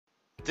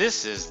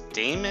This is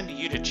Damon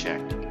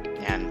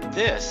Udacek, and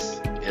this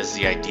is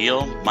the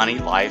Ideal Money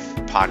Life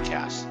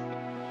podcast.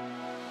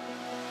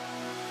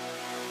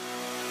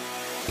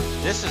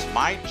 This is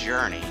my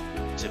journey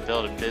to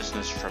build a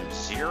business from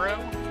zero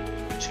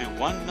to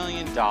 $1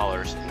 million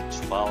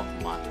in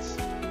 12 months.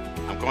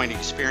 I'm going to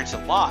experience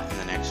a lot in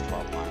the next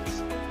 12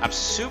 months. I'm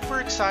super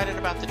excited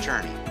about the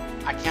journey.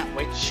 I can't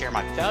wait to share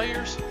my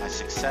failures, my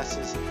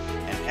successes,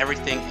 and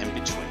everything in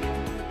between.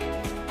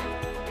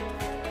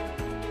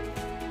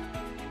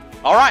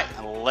 All right,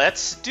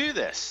 let's do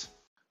this.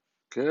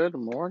 Good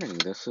morning.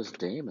 This is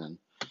Damon,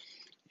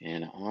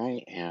 and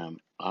I am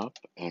up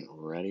and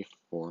ready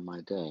for my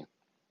day.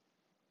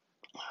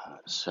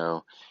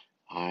 So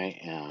I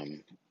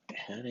am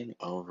heading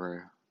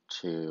over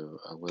to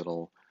a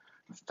little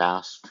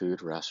fast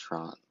food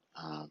restaurant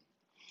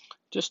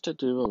just to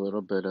do a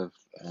little bit of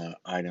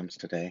items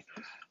today.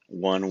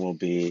 One will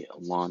be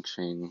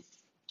launching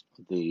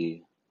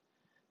the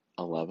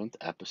 11th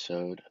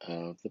episode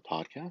of the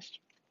podcast.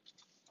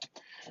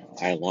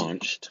 I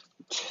launched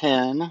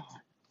 10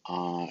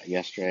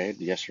 yesterday.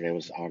 Yesterday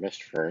was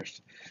August 1st.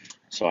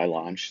 So I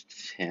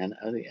launched 10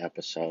 of the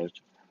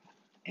episodes,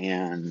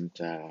 and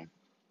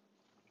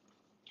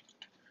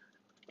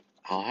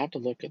I'll have to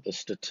look at the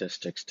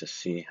statistics to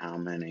see how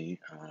many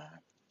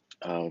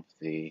of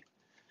the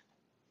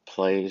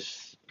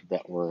plays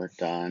that were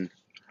done.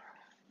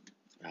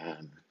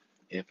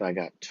 If I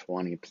got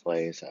 20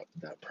 plays,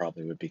 that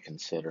probably would be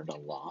considered a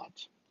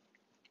lot.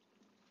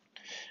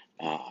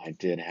 I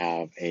did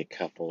have a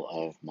couple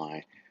of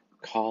my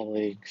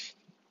colleagues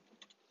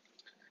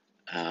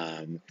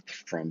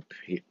from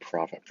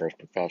Profit First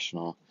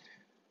Professional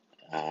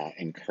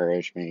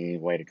encourage me,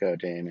 way to go,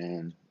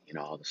 Damon,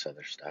 all this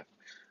other stuff.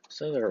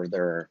 So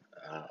there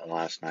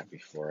last night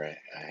before I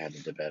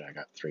headed to bed, I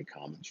got 3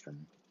 comments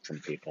from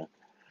people.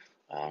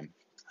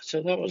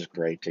 So that was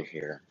great to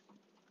hear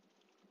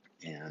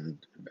and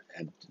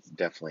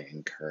definitely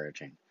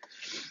encouraging.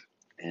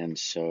 And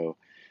so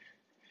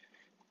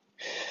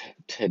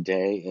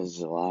today is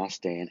the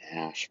last day in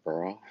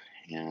Asheboro,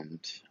 and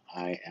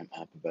I am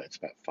up it's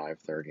about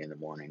 5:30 in the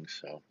morning,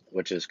 so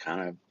which is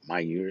kind of my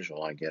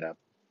usual. I get up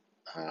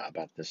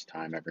about this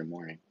time every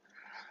morning,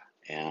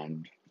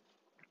 and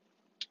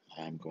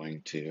I'm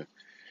going to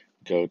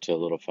go to a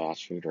little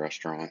fast food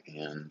restaurant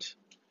and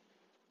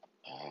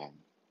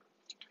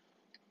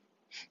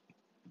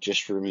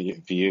just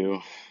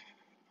review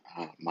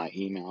my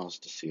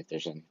emails to see if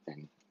there's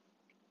anything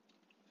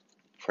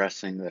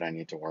pressing that I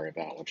need to worry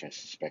about, which I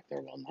suspect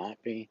there will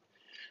not be.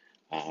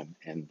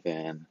 And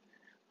then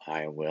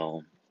I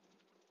will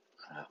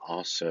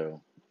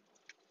also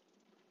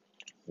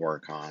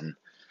work on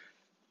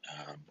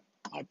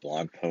my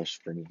blog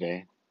post for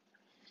today.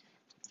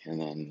 And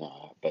then,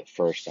 but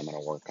first I'm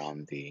going to work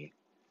on the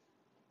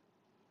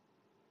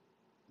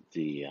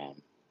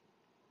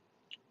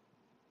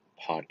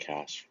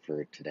podcast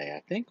for today.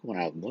 I think when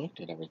I looked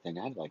at everything,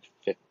 I had like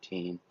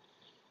 15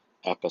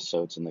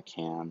 episodes in the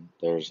can.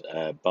 There's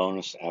a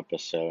bonus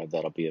episode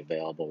that'll be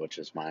available, which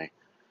is my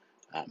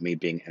me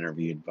being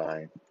interviewed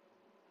by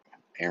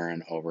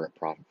Aaron over at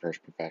Profit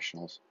First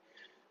Professionals.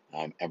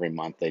 Every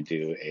month they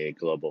do a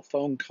global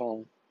phone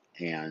call,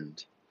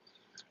 and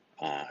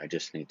I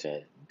just need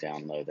to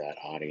download that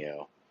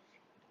audio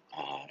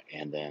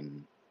and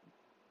then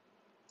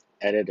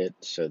edit it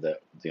so that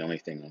the only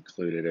thing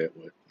included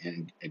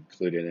in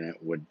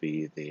it would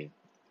be the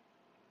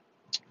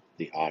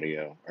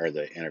audio or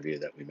the interview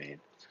that we made.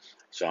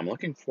 So I'm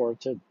looking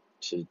forward to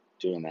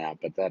doing that.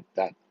 But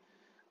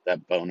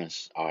that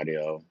bonus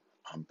audio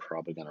I'm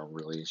probably going to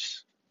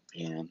release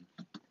in,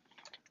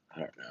 I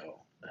don't know,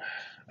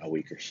 a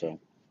week or so.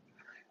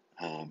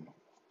 In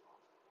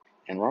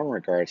one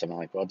regards, I'm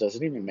like, well, does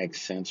it even make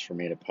sense for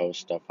me to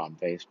post stuff on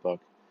Facebook?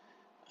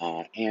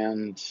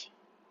 And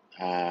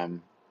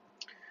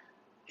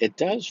it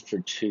does for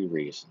 2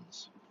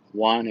 reasons.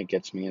 One, it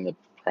gets me in the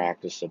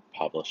practice of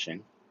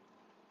publishing.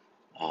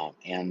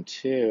 And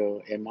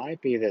 2, it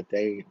might be that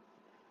it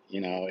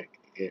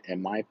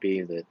might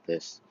be that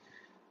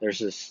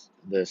there's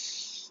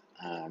this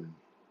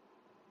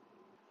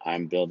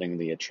I'm building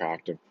the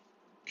attractive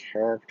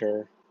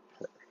character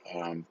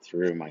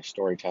through my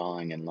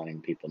storytelling and letting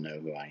people know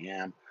who I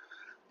am.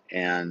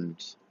 And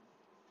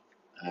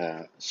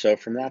so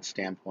from that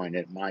standpoint,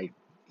 it might,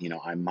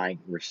 I might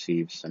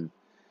receive some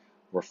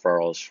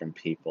referrals from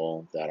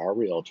people that are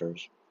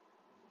realtors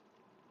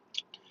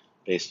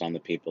based on the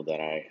people that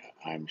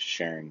I'm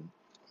sharing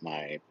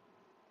my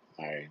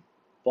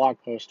blog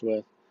post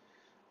with.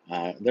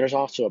 There's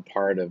also a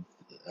part of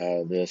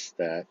this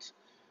that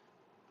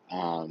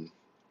um,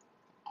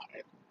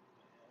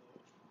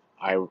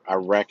 I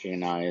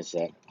recognize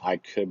that I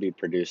could be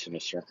producing a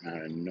certain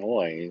amount of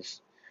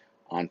noise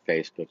on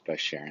Facebook by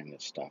sharing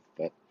this stuff,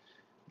 but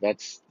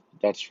that's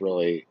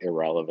really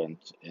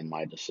irrelevant in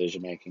my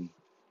decision making.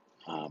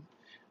 Um,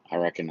 I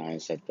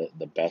recognize that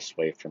the best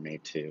way for me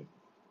to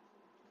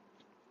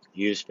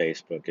use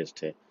Facebook is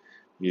to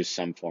use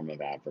some form of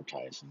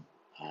advertising.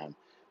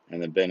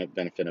 And the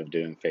benefit of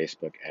doing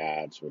Facebook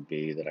ads would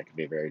be that I could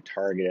be very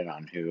targeted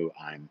on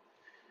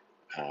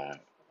uh,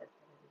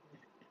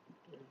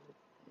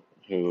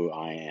 who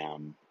I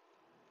am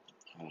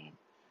uh,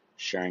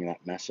 sharing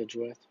that message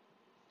with.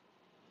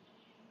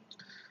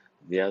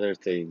 The other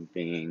thing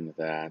being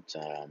that,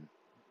 um,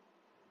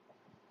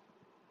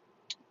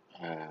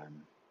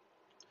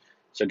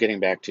 so getting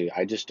back to,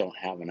 I just don't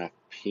have enough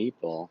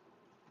people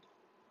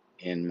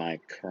in my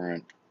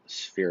current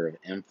sphere of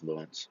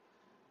influence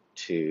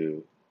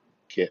to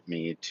get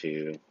me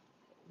to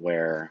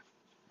where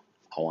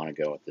I want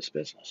to go with this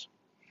business.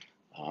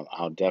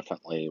 I'll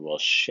definitely will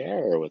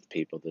share with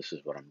people this is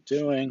what I'm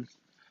doing.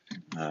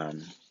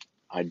 Um,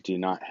 I do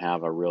not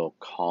have a real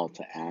call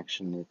to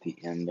action at the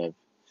end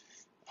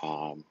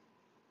um,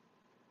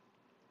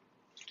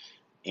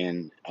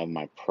 of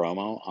my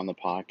promo on the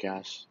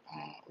podcast,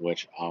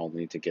 which I'll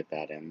need to get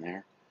that in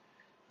there.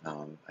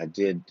 I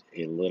did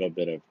a little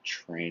bit of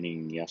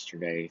training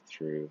yesterday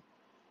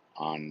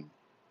on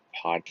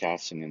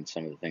podcasting and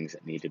some of the things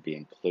that need to be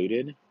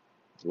included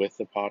with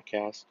the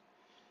podcast,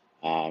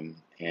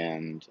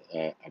 and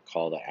a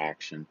call to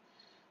action.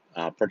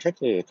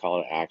 Particularly the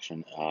call to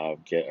action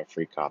of get a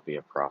free copy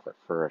of Profit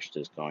First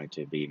is going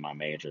to be my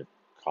major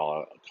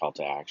call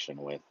to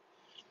action with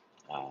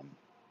um,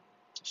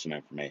 some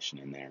information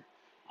in there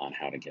on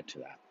how to get to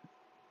that.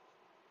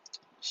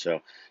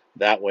 So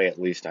that way, at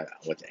least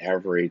with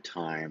every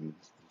time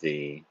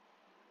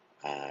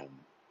um,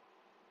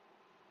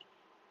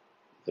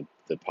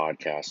 the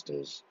podcast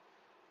is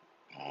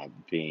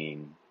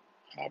being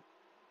uh,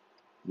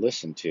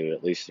 listened to,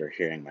 at least they're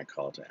hearing my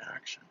call to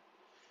action.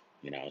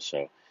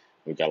 So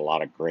we've got a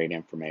lot of great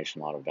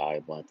information, a lot of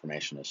valuable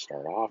information to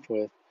start off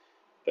with,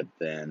 but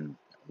then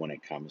when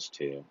it comes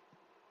to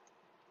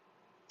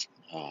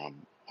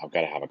I've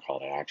got to have a call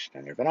to action.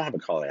 And if I don't have a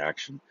call to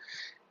action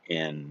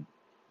in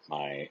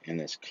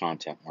this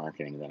content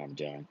marketing that I'm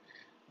doing,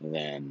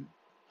 then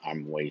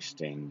I'm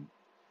wasting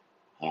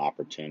an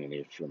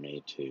opportunity for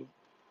me to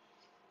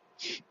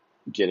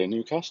get a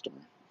new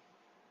customer.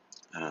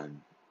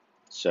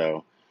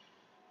 So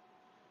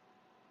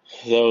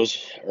those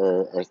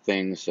are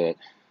things that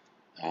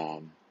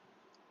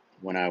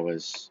when I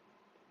was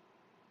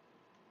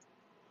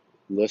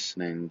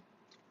listening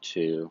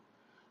to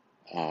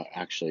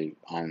actually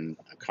on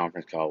a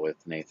conference call with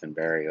Nathan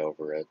Barry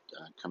over at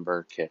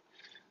ConvertKit,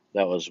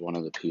 that was one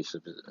of the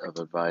pieces of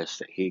advice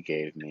that he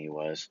gave me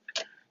was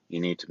you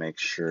need to make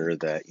sure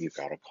that you've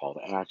got a call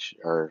to action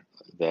or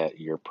that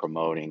you're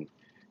promoting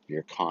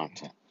your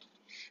content,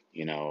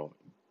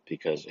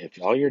 because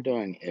if all you're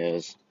doing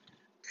is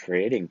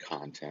creating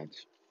content,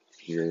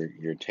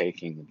 you're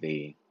taking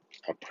the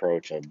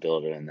approach of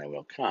build it and they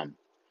will come.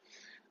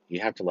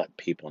 You have to let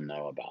people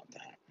know about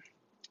that.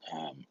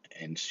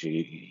 And so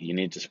you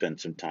need to spend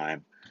some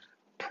time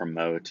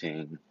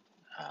promoting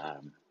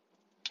um,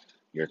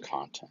 your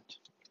content.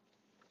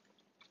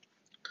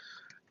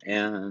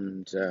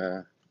 And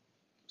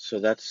so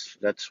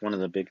that's one of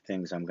the big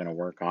things I'm going to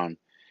work on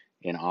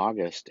in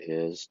August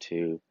is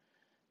to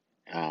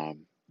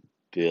um,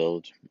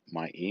 build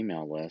my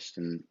email list,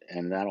 and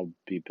that'll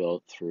be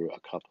built through a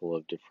couple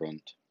of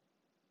different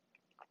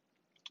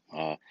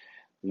uh,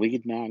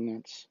 lead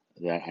magnets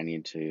that I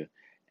need to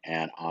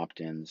add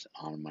opt-ins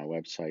on my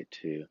website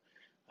to.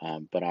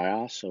 But I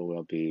also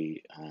will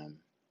be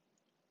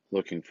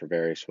looking for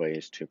various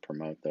ways to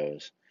promote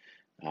those.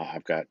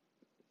 I've got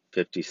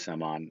 50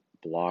 some on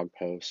blog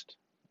posts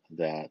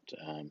that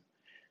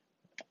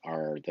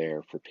are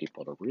there for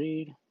people to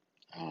read.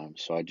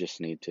 So I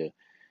just need to,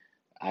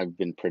 I've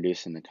been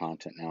producing the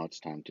content. Now it's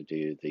time to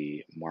do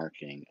the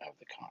marketing of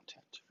the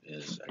content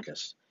is, I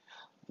guess,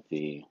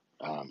 the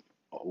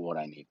what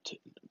I need to,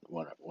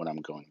 what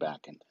I'm going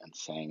back and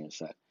saying is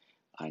that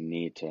I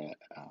need to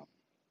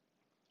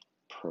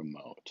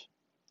promote.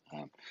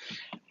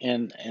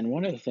 And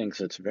one of the things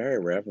that's very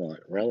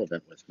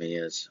relevant with me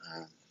is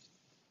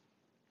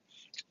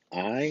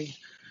I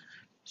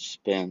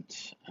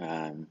spent,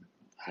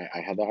 I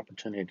had the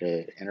opportunity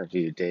to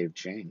interview Dave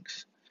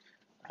Jenks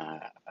uh,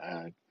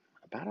 uh,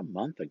 about a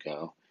month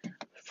ago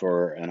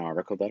for an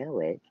article that I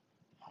wrote.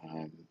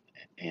 Um,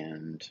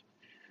 and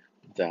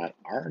that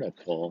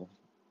article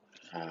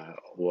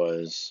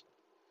was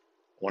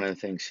one of the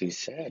things he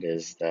said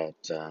is that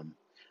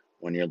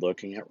when you're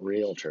looking at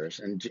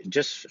realtors, and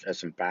just as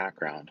some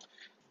background,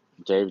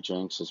 Dave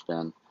Jenks has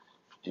been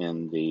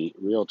in the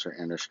realtor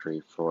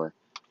industry for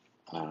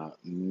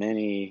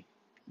many,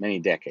 many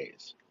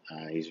decades.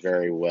 He's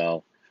very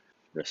well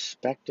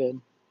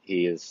respected.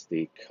 He is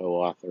the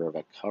co-author of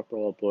a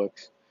couple of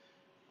books.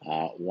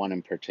 One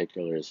in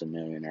particular is A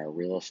Millionaire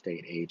Real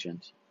Estate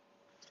Agent.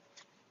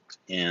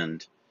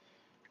 And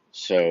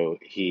so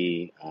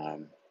he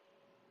um,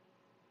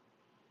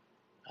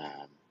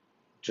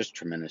 just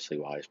tremendously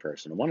wise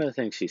person. One of the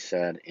things he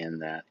said in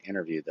that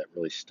interview that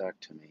really stuck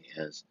to me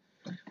is,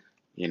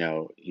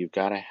 you've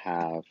got to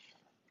have,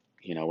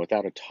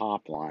 without a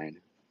top line,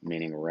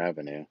 meaning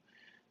revenue,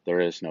 there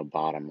is no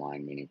bottom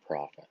line, meaning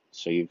profit.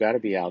 So you've got to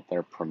be out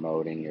there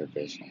promoting your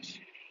business.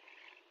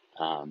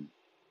 Um,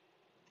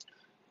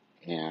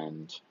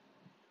 and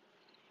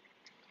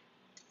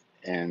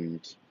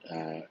and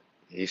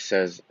he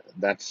says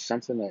that's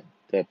something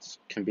that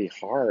can be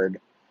hard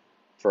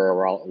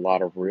for a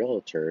lot of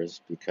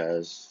realtors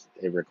because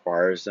it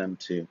requires them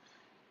to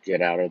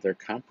get out of their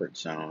comfort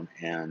zone.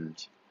 And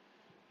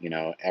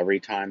every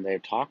time they're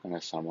talking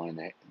to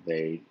someone,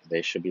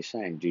 they should be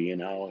saying, do you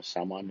know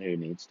someone who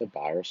needs to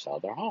buy or sell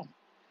their home?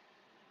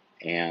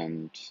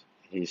 And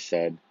he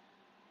said,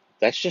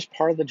 that's just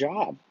part of the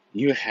job.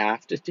 You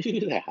have to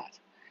do that.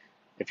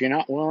 If you're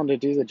not willing to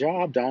do the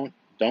job, don't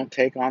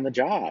take on the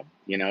job.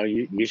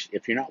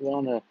 If you're not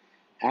willing to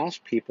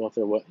ask people if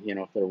they're what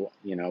if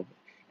they're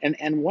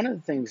and one of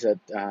the things that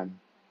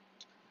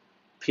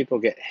people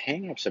get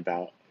hangups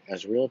about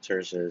as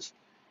realtors is,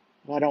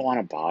 well, I don't want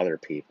to bother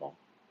people,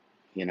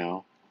 you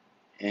know,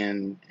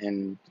 and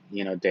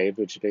Dave,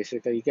 which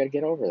basically you got to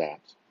get over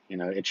that.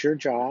 It's your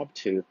job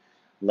to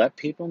let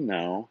people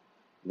know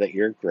that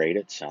you're great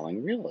at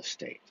selling real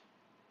estate.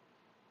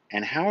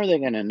 And how are they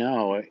going to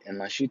know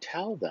unless you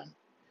tell them?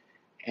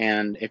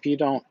 And if you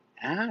don't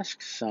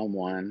ask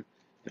someone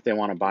if they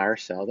want to buy or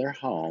sell their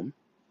home,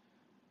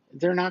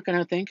 they're not going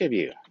to think of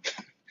you,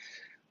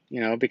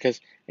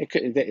 because it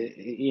could,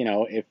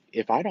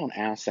 if I don't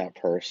ask that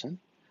person,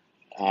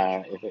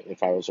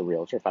 if I was a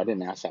realtor, if I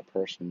didn't ask that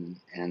person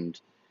and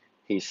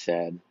he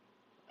said,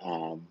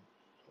 um,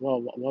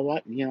 well,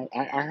 what,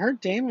 I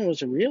heard Damon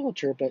was a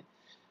realtor,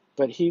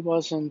 but he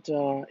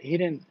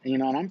didn't,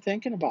 and I'm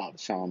thinking about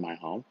selling my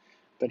home,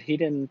 but he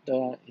didn't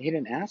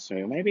ask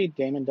me. Maybe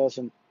Damon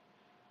doesn't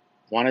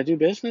want to do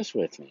business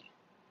with me.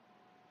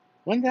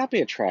 Wouldn't that be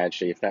a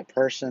tragedy if that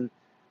person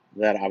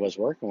that I was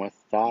working with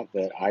thought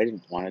that I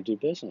didn't want to do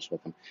business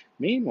with them?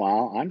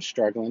 Meanwhile, I'm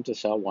struggling to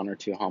sell 1 or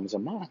 2 homes a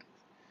month,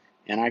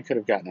 and I could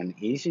have gotten an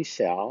easy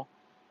sell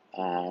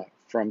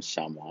from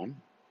someone.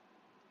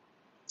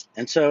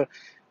 And so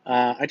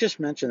I just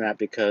mentioned that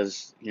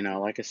because,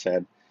 like I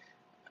said,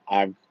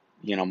 I've,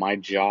 my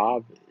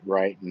job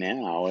right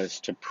now is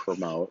to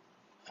promote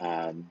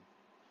um,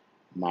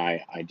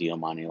 my Ideal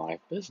Money Life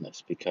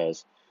business,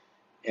 because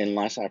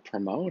unless I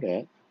promote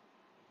it,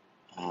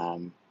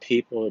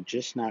 people are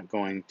just not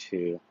going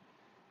to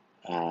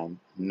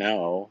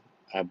know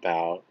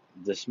about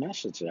this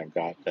message that I've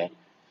got, that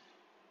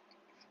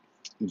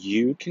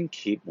you can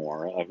keep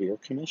more of your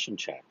commission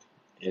check.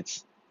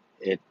 It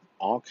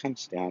all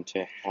comes down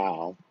to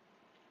how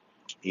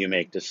you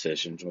make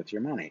decisions with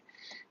your money.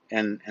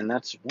 And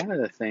that's one of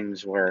the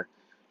things where,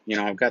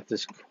 I've got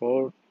this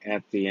quote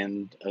at the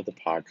end of the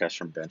podcast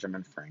from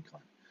Benjamin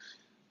Franklin.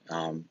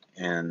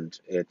 And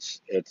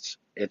it's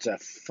a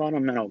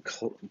fundamental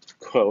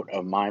quote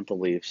of my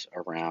beliefs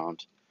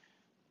around,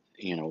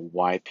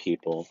 why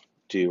people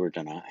do or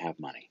do not have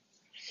money.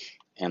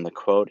 And the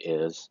quote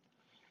is,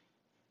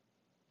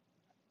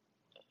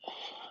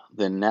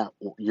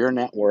 your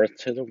net worth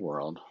to the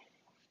world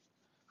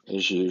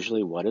is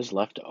usually what is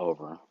left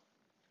over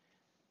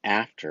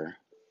after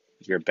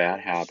your bad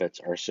habits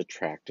are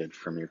subtracted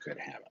from your good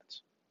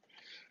habits.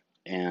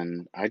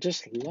 And I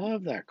just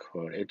love that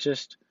quote. It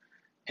just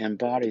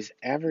embodies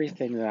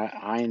everything that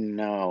I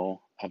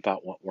know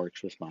about what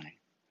works with money.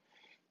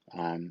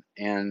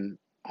 And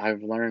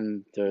I've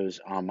learned those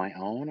on my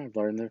own. I've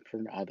learned them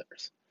from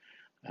others.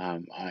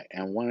 And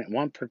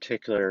one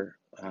particular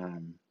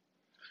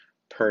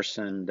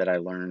person that I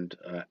learned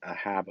a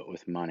habit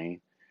with money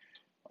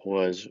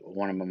was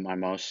one of my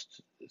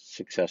most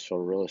successful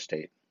real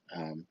estate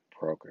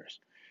brokers.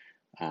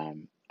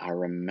 I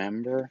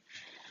remember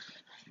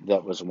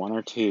that was 1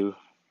 or 2.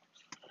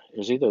 It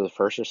was either the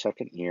first or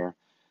second year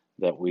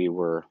that we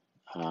were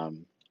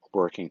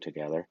working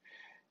together,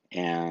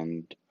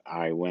 and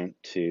I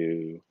went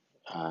to.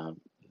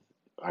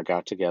 I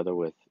got together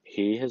with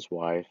his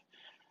wife,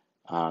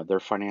 their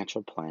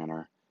financial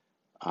planner,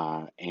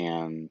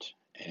 and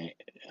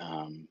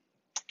um,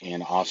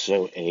 and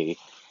also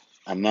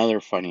another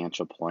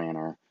financial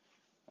planner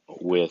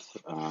with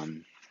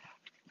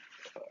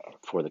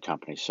for the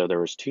company. So there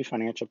was 2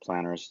 financial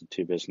planners,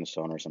 2 business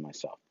owners, and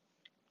myself.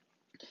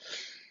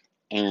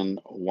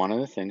 And one of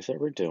the things that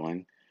we're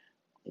doing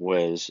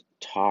was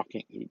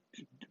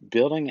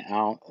building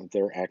out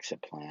their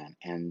exit plan.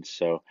 And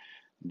so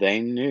they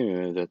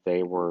knew that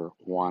they were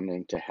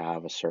wanting to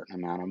have a certain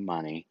amount of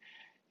money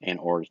in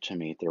order to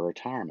meet their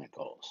retirement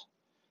goals.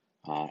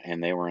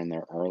 And they were in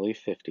their early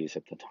 50s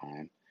at the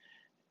time.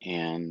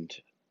 And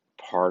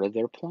part of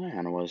their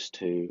plan was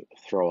to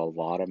throw a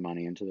lot of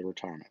money into the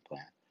retirement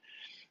plan.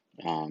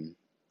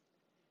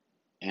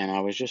 And I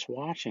was just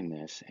watching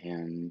this,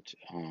 and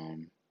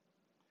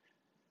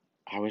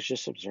I was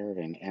just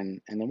observing.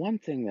 And the one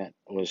thing that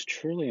was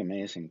truly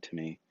amazing to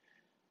me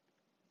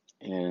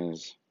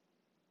is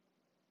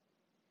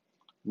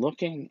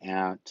looking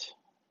at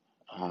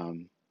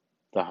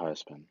the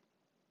husband.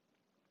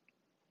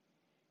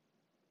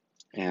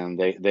 And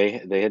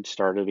they had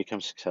started to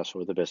become successful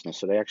with the business,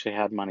 so they actually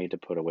had money to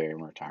put away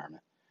in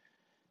retirement.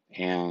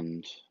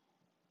 And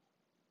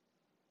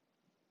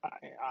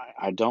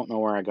I don't know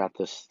where I got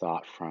this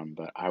thought from,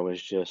 but I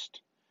was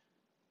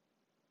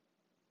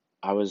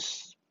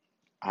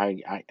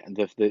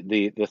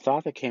the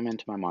thought that came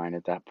into my mind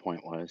at that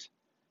point was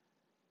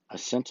a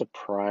sense of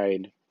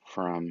pride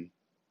from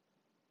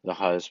the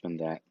husband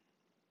that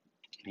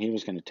he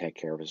was going to take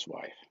care of his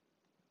wife.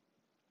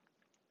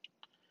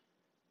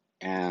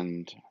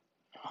 And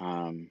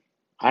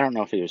I don't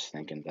know if he was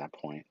thinking at that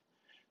point,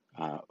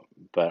 uh,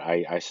 but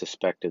I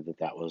suspected that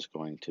that was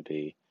going to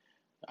be,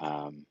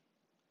 um,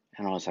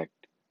 and I was like,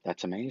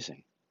 that's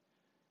amazing.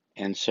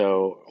 And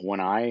so when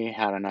I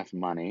had enough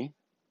money,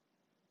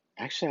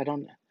 actually, I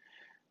don't,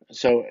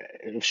 so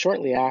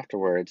shortly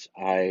afterwards,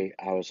 I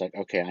was like,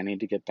 okay, I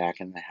need to get back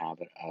in the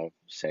habit of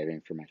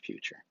saving for my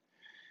future.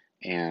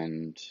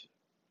 And,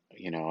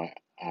 you know,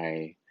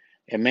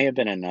 it may have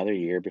been another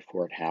year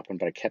before it happened,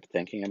 but I kept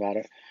thinking about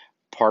it.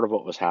 Part of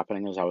what was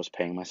happening was I was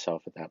paying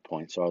myself at that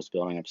point, so I was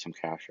building up some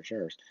cash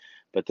reserves.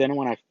 But then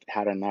when I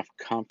had enough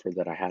comfort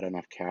that I had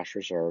enough cash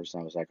reserves,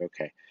 I was like,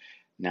 okay,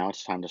 now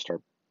it's time to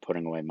start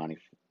putting away money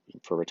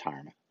for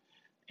retirement.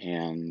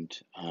 And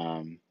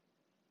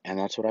and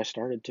that's what I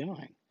started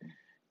doing.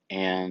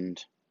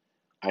 And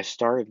I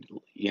started,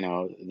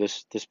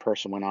 this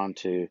person went on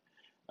to,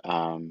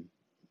 um,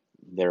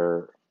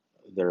 they're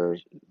they're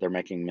they're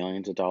making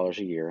millions of dollars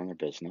a year in their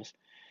business,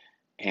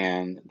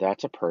 and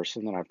that's a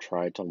person that I've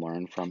tried to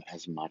learn from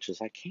as much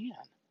as I can,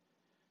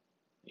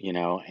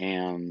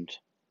 and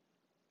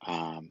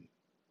um,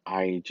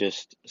 I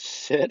just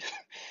sit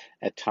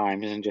at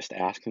times and just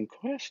ask him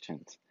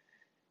questions,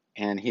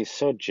 and he's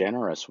so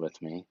generous with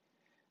me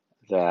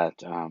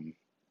that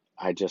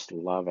I just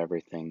love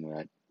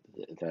everything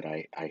that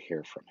I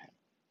hear from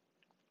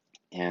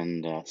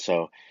him, and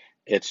so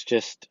it's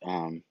just.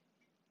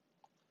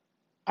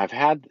 I've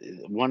had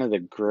one of the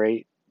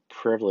great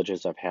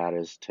privileges I've had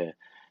is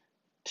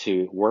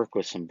to work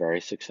with some very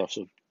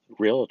successful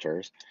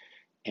realtors,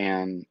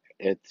 and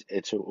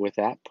it's with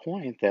that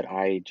point that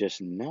I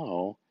just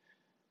know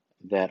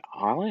that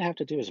all I have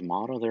to do is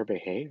model their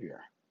behavior.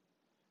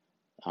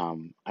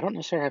 I don't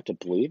necessarily have to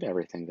believe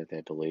everything that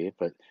they believe,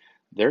 but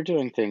they're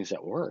doing things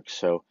that work.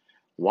 So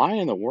why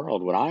in the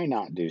world would I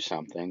not do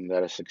something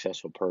that a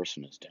successful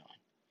person is doing?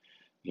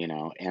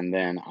 And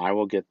then I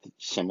will get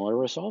similar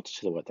results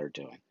to what they're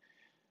doing.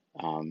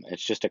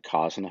 It's just a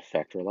cause and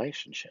effect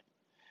relationship.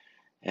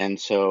 And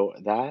so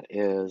that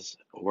is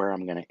where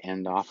I'm going to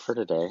end off for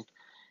today.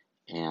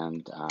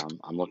 And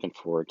I'm looking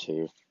forward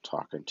to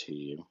talking to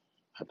you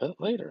a bit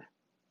later.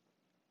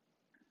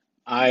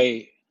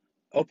 I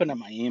opened up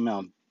my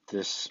email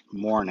this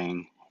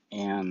morning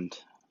and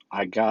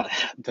I got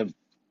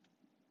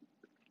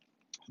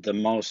the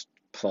most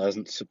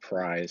pleasant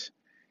surprise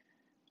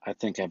I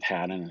think I've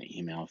had in an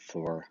email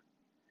for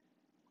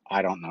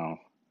I don't know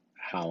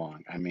how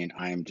long. I mean,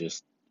 I am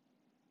just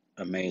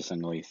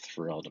amazingly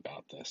thrilled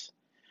about this.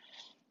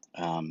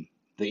 Um,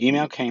 the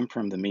email came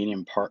from the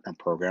Medium Partner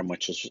Program,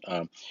 which is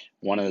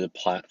one of the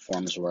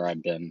platforms where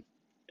I've been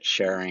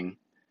sharing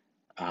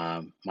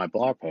my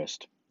blog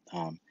post.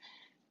 Um,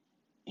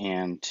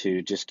 and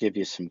to just give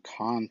you some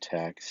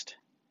context,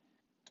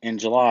 in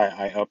July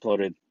I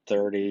uploaded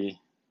 30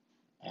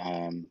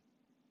 um,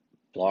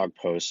 blog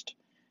posts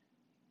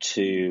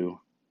to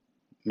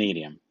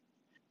Medium.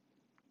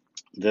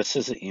 This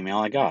is the email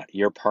I got.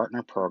 Your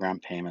partner program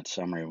payment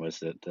summary was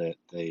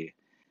the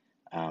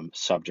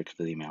subject of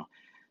the email.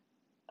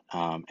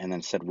 And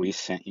then said, we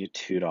sent you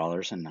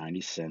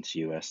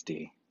 $2.90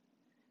 USD.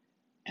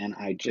 And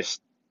I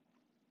just,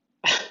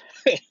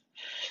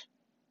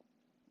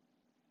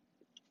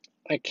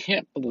 I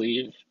can't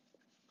believe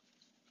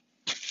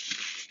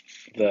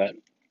that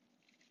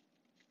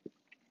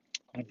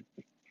I'm,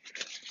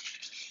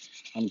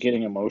 I'm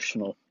getting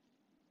emotional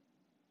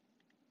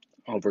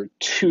over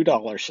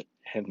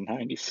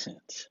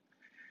 $2.90.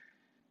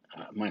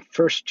 My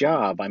first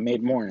job, I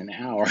made more in an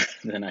hour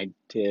than I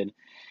did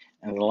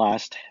in the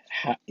last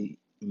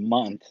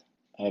month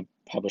of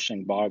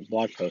publishing blog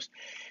posts.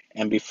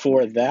 And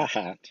before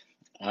that,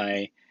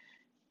 I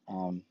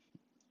um,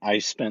 I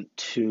spent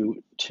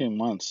two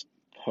months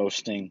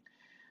posting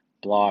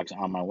blogs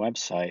on my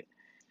website.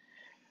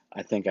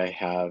 I think I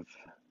have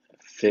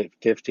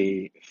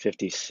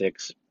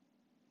 56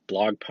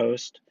 blog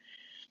posts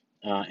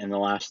in the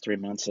last 3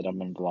 months that I've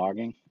been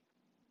blogging.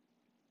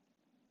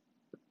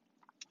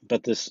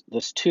 But this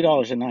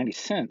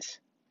 $2.90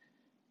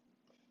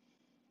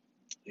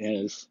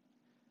 is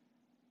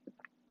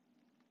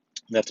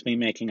that's me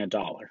making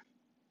 $1.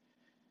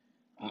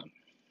 Um,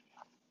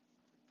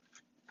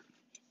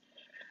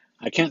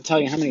 I can't tell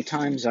you how many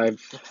times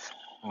I've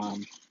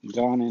um,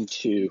 gone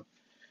into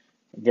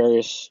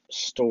various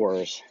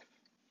stores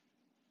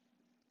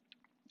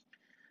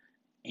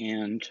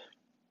and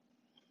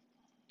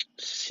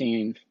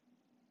seen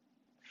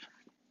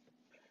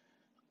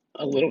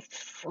a little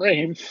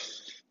frame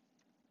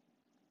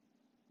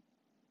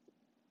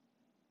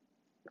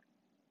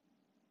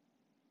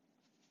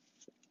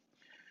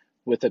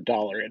with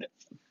 $1 in it.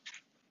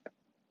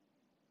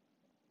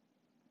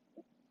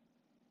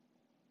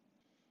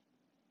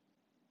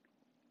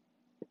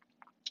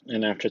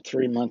 And after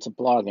 3 months of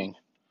blogging,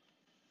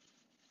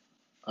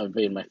 I've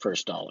made my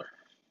first dollar.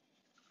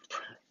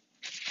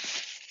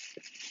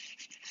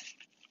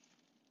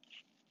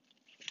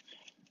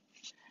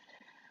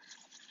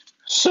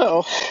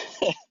 So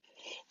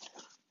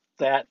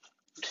that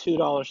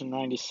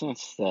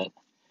 $2.90 that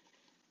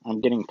I'm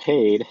getting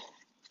paid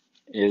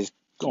is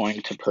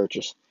going to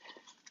purchase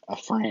a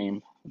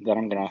frame that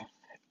I'm going to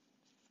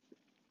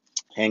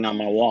hang on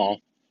my wall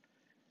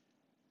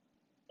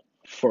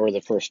for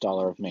the first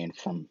dollar I've made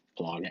from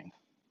blogging.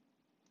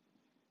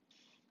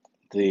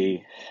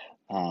 I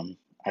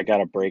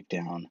got a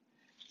breakdown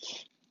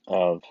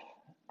of,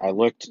 I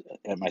looked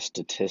at my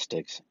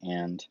statistics,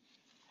 and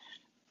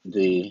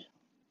the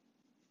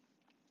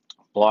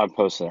blog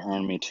post that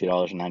earned me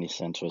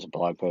 $2.90 was a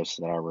blog post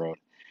that I wrote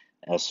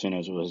as soon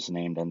as it was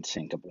named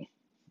Unsinkable.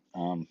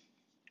 And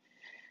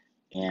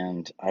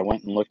I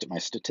went and looked at my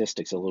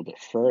statistics a little bit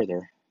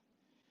further,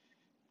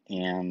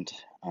 and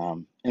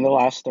in the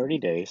last 30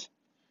 days,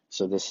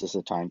 so this is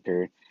the time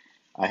period,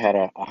 I had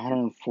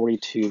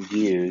 142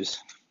 views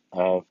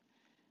of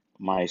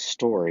my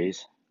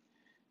stories.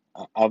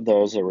 Of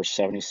those, there were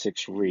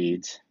 76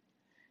 reads,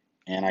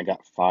 and I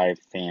got 5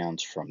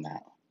 fans from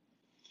that.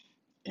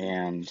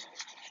 And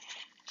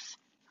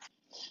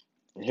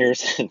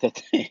here's the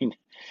thing.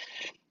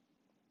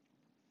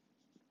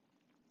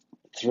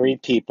 3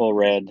 people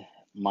read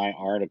my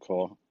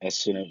article as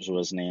soon as it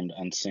was named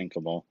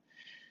Unsinkable.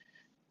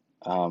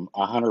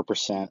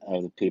 100%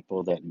 of the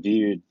people that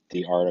viewed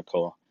the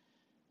article,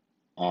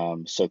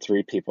 so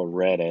 3 people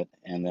read it,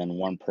 and then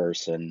 1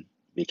 person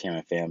became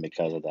a fan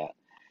because of that.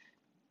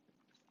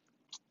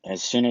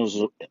 As soon as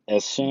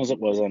it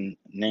was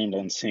named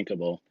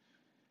Unsinkable,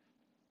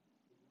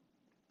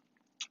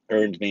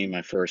 earned me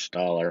my first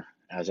dollar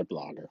as a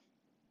blogger.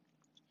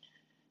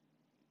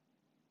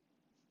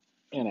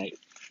 And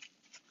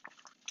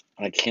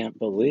I can't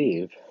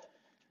believe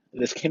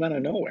this came out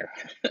of nowhere.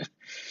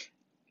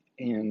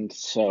 And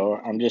so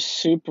I'm just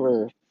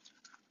super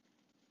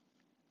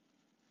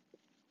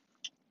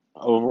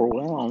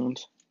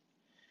overwhelmed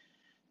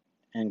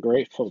and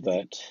grateful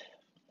that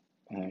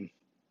I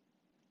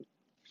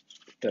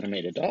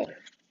made $1.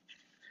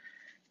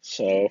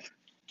 So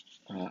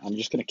I'm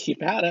just going to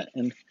keep at it,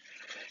 and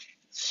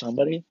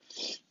somebody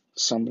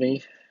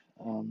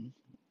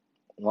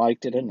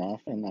liked it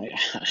enough, and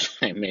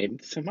I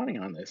made some money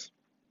on this.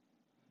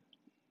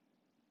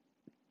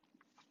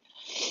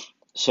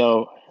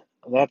 So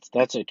that's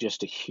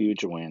just a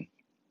huge win,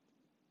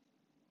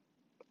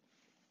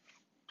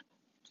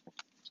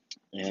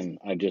 and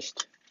I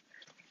just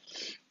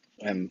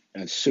am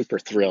super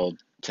thrilled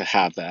to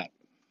have that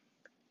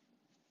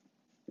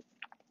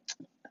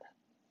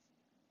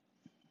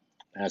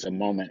as a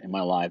moment in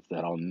my life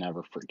that I'll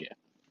never forget.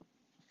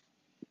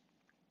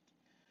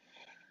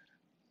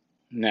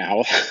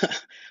 Now,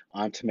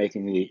 on to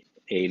making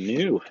a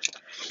new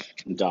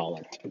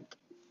 $1.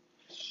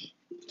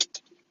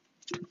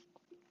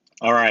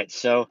 All right,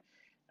 so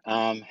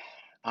I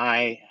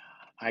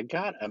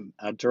got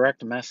a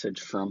direct message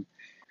from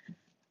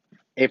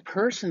a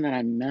person that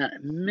I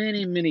met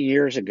many, many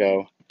years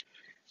ago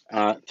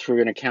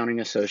through an accounting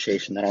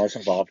association that I was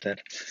involved in.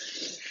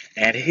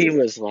 And he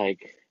was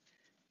like,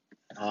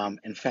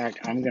 in fact,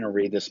 I'm going to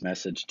read this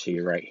message to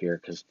you right here,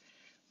 because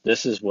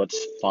this is what's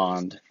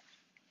spawned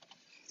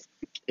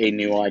a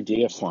new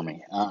idea for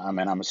me.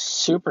 I'm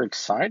super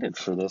excited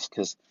for this,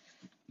 because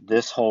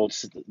this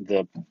holds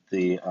the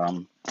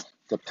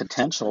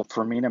potential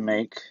for me to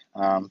make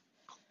a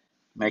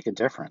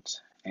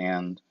difference,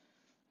 and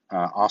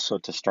also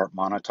to start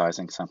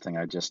monetizing something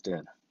I just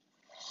did.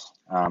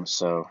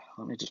 So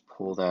let me just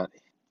pull that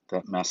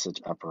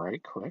message up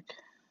right quick.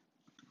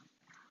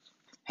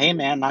 Hey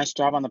man, nice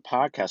job on the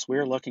podcast. We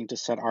are looking to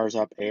set ours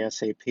up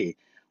ASAP.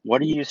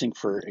 What are you using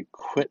for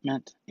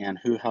equipment, and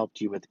who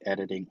helped you with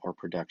editing or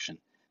production?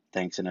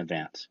 Thanks in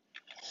advance.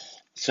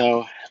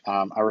 So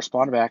I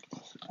responded back,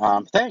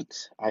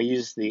 thanks. I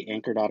use the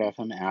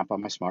Anchor.fm app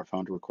on my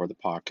smartphone to record the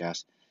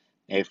podcast.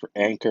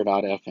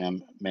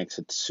 Anchor.fm makes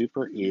it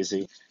super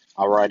easy.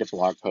 I'll write a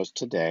blog post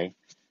today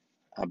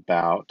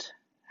about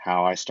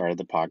how I started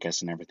the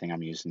podcast and everything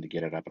I'm using to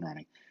get it up and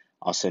running.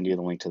 I'll send you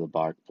the link to the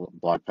blog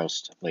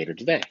post later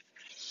today.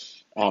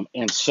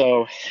 And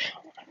so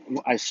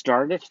I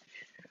started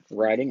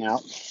writing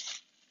out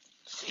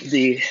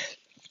the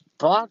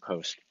blog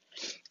post.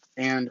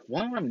 And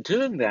while I'm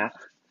doing that,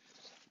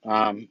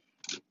 I'm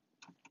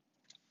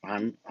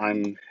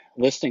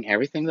listing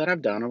everything that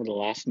I've done over the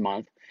last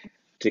month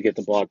to get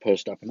the blog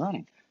post up and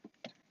running.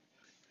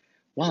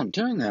 While I'm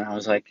doing that, I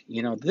was like,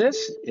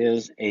 this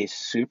is a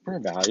super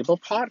valuable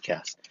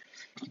podcast.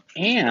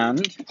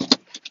 And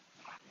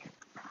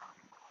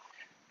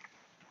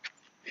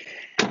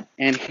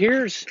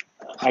here's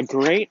a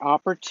great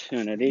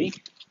opportunity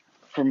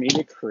for me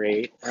to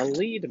create a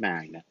lead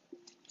magnet.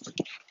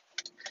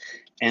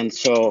 And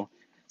so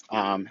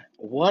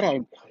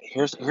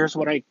here's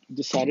what I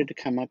decided to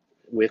come up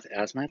with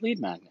as my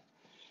lead magnet.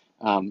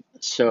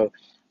 So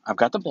I've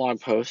got the blog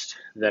post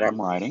that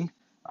I'm writing,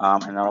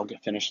 and that'll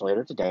get finished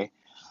later today.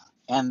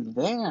 And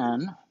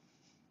then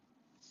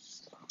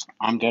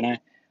I'm going to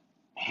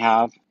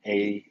have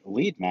a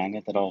lead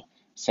magnet that'll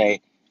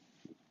say,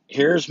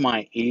 here's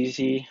my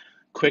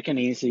quick and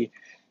easy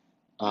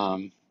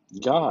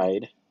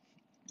guide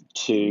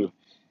to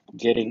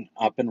getting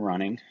up and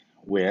running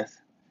with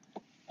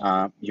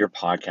your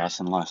podcast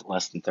in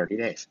less than 30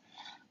 days.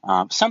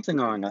 Something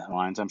along that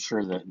lines. I'm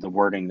sure that the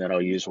wording that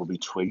I'll use will be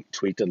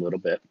tweaked a little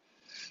bit.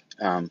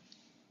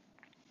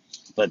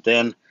 But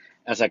then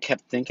as I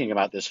kept thinking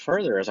about this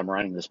further as I'm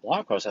writing this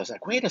blog post, I was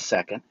like, wait a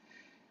second.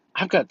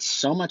 I've got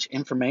so much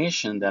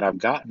information that I've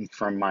gotten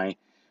from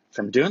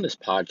doing this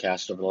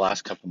podcast over the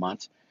last couple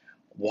months.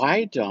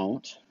 Why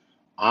don't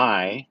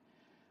I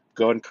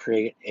go and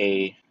create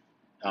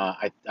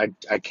I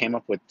came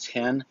up with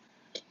 10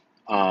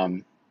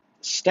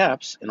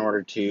 steps in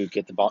order to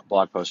get the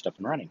blog post up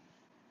and running.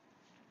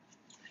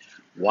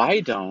 Why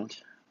don't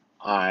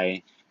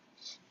I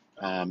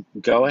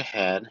go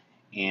ahead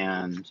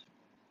and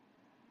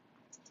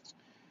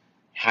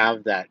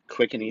have that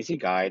quick and easy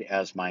guide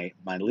as my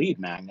lead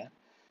magnet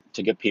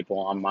to get people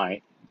on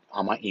my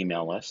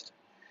email list?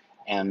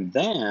 And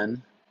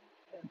then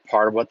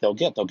part of what they'll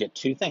get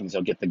two things.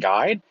 They'll get the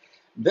guide,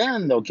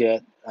 then they'll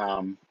get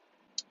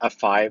a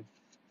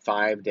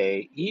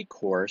five-day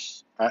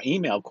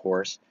email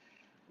course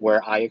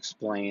where I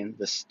explain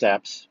the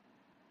steps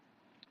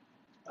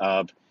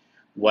of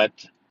what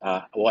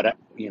I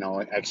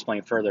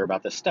explain further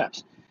about the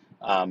steps,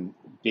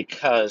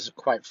 because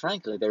quite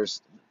frankly,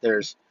 there's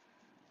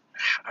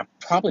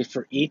probably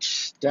for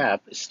each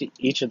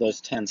of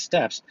those 10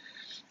 steps,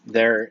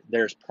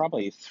 there's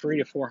probably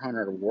 300 to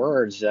 400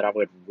 words that I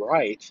would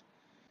write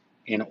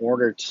in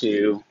order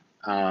to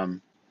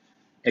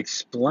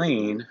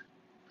explain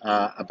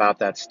about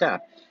that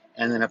step.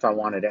 And then if I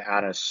wanted to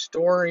add a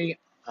story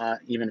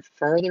even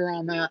further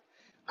on that,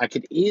 I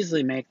could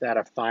easily make that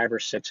a 500 or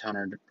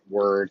 600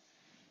 word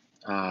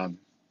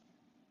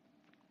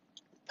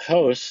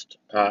post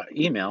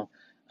email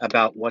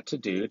about what to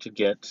do to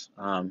get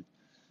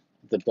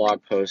the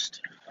blog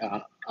post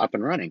up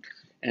and running.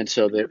 And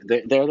so there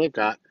they've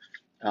got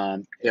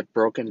it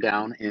broken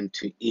down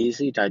into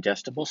easy,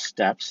 digestible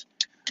steps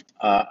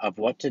of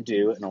what to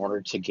do in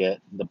order to get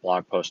the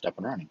blog post up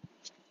and running.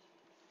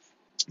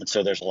 And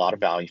so there's a lot of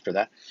value for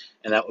that.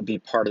 And that would be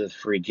part of the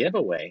free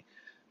giveaway.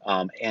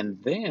 And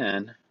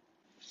then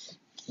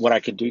what I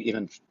could do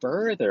even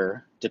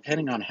further,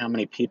 depending on how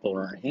many people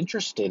are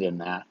interested in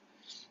that,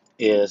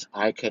 is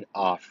I could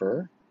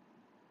offer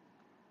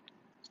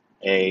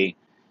a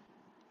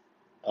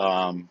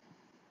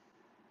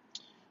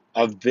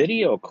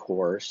video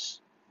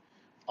course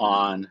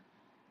on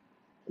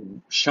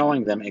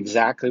showing them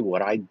exactly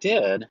what I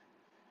did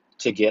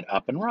to get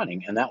up and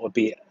running. And that would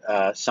be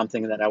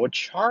something that I would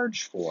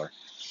charge for.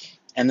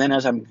 And then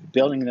as I'm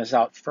building this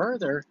out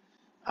further,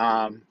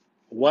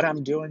 what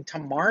I'm doing to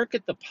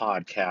market the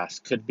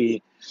podcast could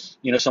be,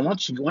 so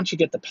once you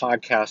get the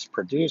podcast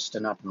produced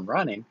and up and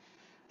running,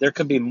 there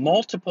could be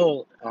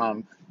multiple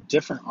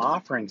different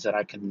offerings that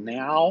I can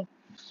now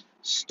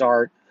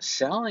start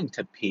selling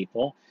to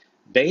people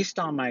based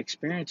on my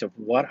experience of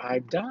what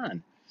I've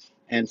done.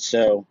 And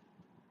so,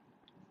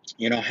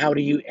 how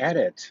do you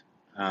edit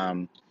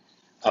a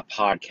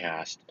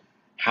podcast?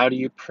 How do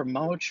you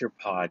promote your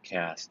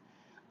podcast?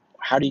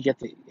 How do you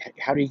get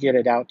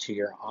it out to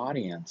your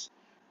audience?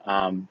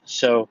 And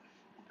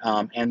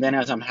then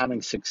as I'm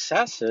having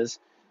successes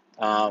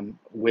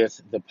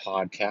with the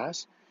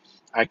podcast,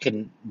 I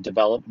can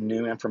develop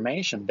new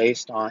information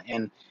based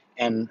on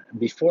and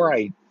before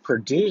I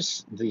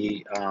produce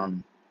the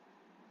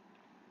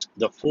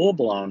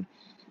full-blown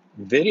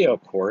video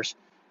course,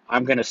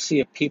 I'm going to see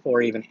if people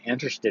are even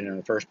interested in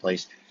the first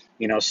place.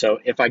 So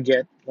if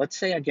let's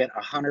say I get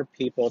 100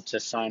 people to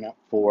sign up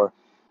for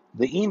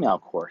the email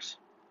course,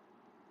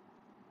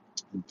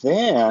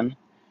 then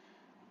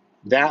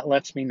that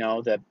lets me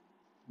know that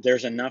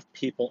there's enough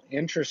people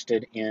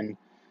interested in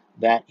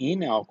that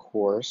email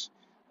course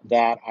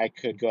that I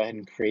could go ahead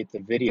and create the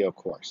video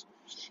course.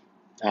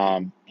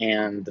 And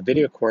the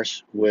video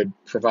course would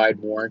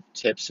provide more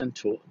tips and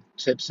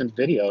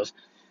videos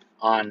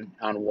on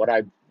what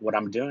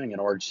I'm doing in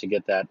order to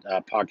get that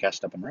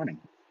podcast up and running.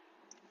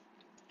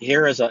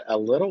 Here is a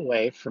little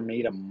way for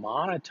me to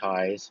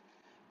monetize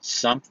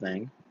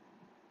something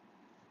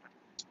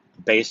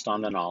based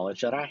on the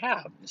knowledge that I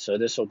have. So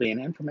this will be an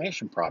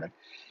information product.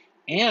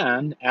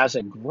 And as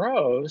it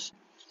grows,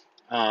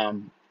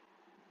 I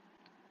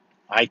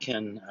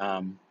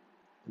can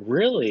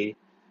really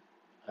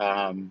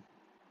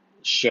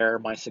share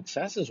my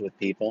successes with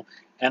people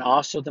and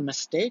also the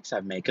mistakes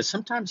I've made. Because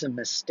sometimes the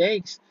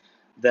mistakes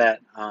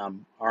that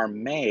are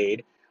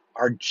made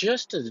are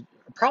just as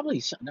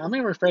probably, now let me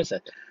rephrase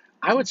that.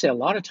 I would say a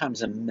lot of times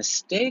the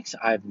mistakes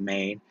I've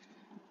made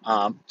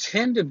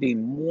tend to be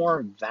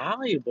more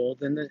valuable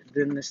than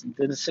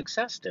the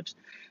success tips,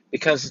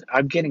 because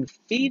I'm getting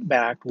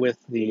feedback with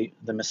the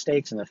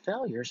mistakes and the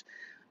failures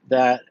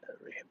that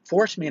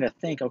force me to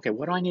think, okay,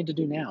 what do I need to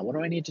do now? What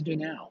do I need to do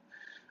now?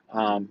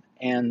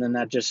 And then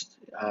that just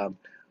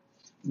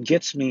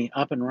gets me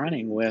up and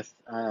running with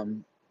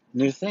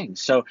new things.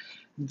 So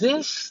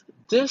this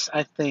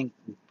I think,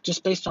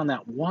 just based on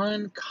that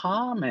one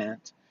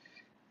comment,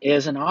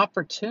 is an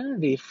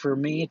opportunity for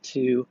me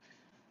to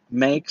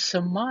make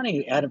some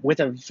money with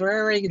a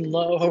very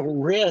low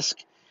risk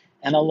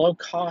and a low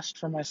cost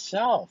for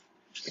myself.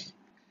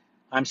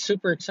 I'm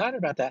super excited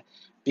about that,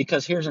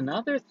 because here's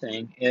another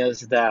thing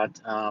is that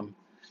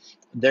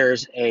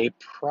there's a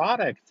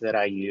product that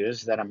I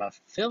use that I'm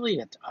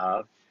affiliate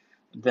of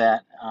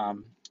that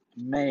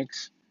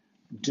makes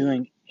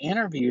doing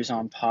interviews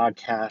on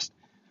podcast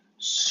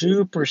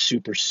super,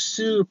 super,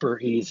 super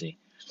easy.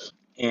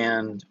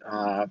 And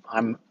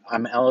I'm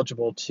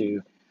eligible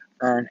to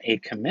earn a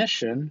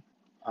commission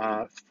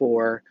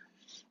for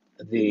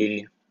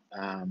the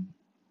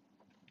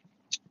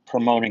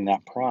promoting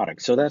that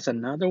product. So that's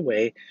another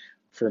way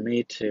for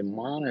me to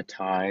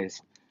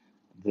monetize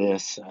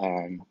this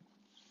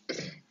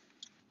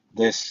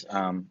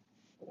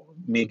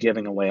me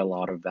giving away a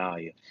lot of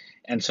value.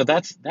 And so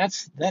that's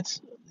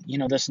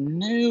this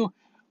new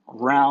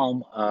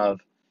realm of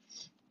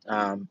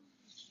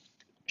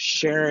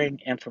sharing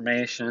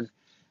information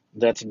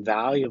that's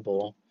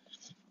valuable,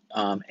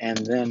 and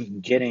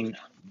then getting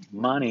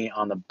money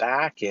on the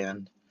back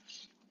end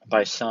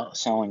by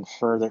selling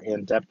further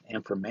in-depth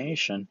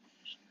information.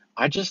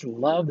 I just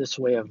love this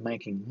way of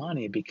making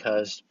money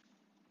because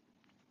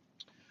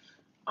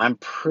I'm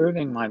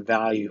proving my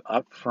value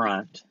up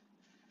front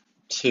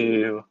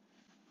to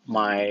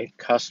my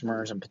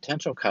customers and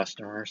potential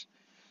customers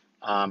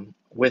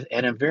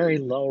in a very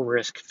low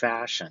risk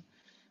fashion.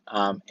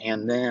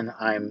 And then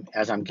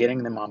as I'm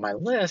getting them on my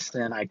list,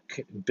 then I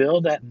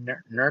build that,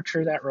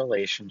 nurture that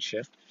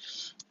relationship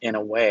in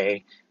a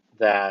way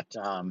that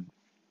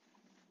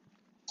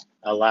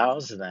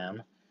allows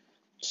them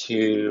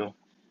to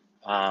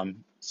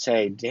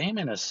say,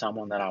 Damon is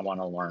someone that I want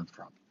to learn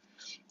from.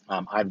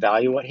 I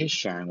value what he's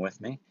sharing with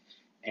me.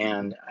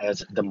 And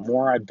the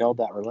more I build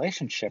that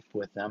relationship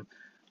with them,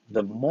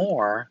 the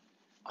more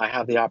I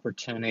have the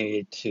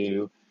opportunity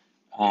to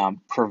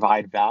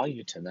provide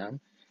value to them.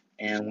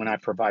 And when I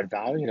provide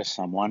value to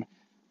someone,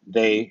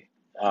 they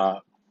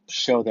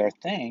show their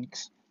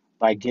thanks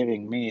by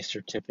giving me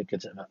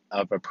certificates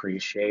of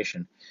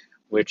appreciation,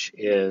 which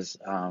is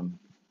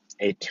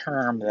a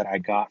term that I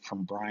got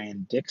from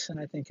Brian Dixon,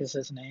 I think is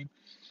his name.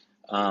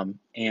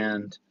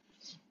 And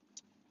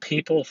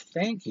people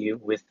thank you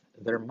with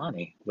their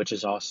money, which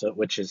is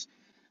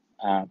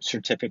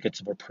certificates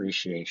of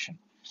appreciation.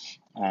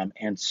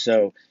 And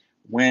so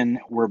when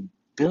we're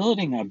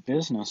building a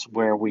business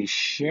where we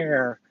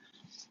share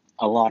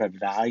a lot of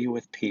value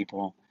with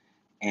people,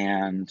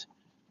 and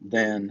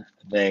then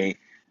they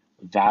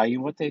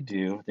value what they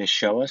do, they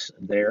show us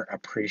their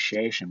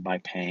appreciation by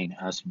paying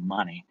us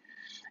money.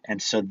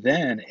 And so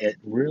then it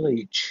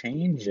really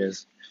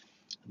changes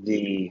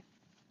the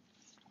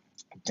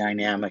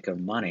dynamic of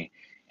money.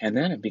 And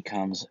then it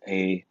becomes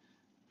a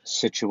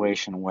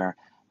situation where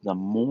the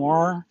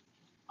more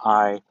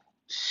I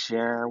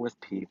share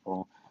with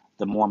people,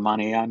 the more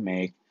money I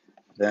make,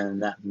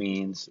 then that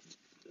means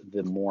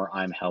the more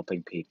I'm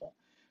helping people.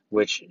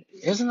 Which,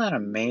 isn't that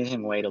an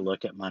amazing way to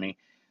look at money?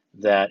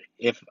 That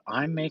if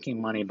I'm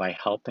making money by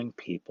helping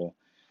people,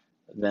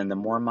 then the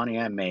more money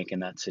I make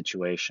in that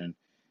situation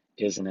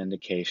is an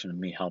indication of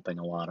me helping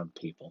a lot of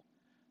people.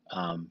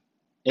 I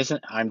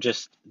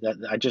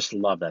just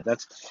love that.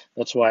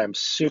 That's why I'm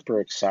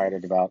super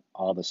excited about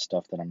all this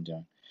stuff that I'm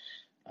doing.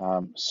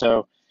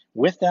 So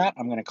with that,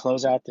 I'm going to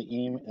close out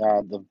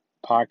the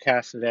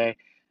podcast today.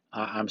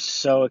 I'm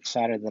so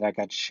excited that I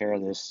got to share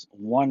this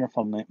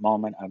wonderful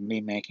moment of me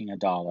making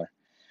 $1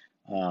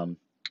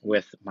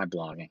 with my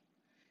blogging.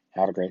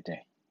 Have a great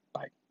day.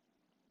 Bye.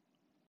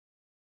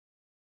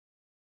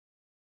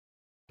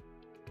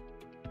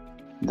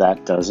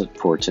 That does it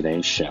for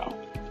today's show.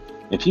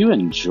 If you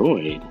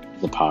enjoyed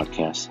the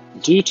podcast,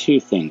 do 2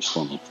 things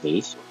for me,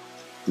 please.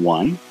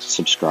 1,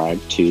 subscribe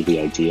to the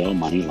Ideal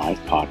Money Life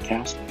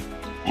podcast.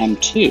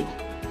 And 2,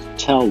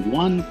 tell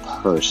one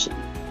person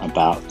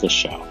about the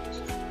show.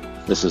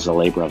 This is a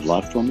labor of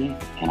love for me,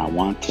 and I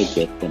want to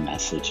get the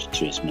message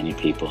to as many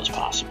people as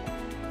possible.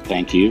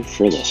 Thank you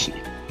for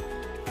listening.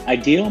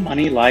 Ideal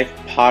Money Life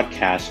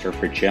podcasts are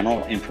for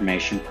general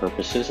information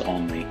purposes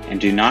only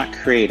and do not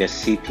create a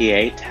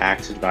CPA,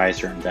 tax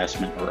advisor,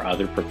 investment, or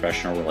other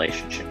professional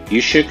relationship. You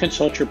should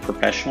consult your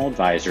professional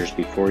advisors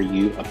before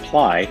you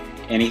apply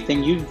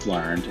anything you've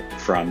learned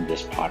from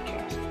this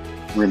podcast.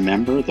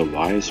 Remember the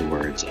wise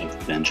words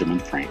of Benjamin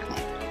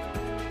Franklin.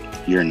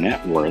 Your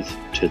net worth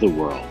to the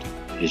world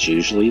is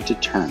usually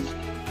determined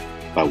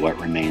by what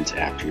remains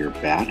after your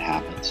bad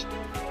habits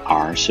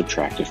are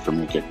subtracted from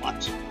your good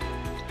ones.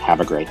 Have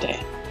a great day.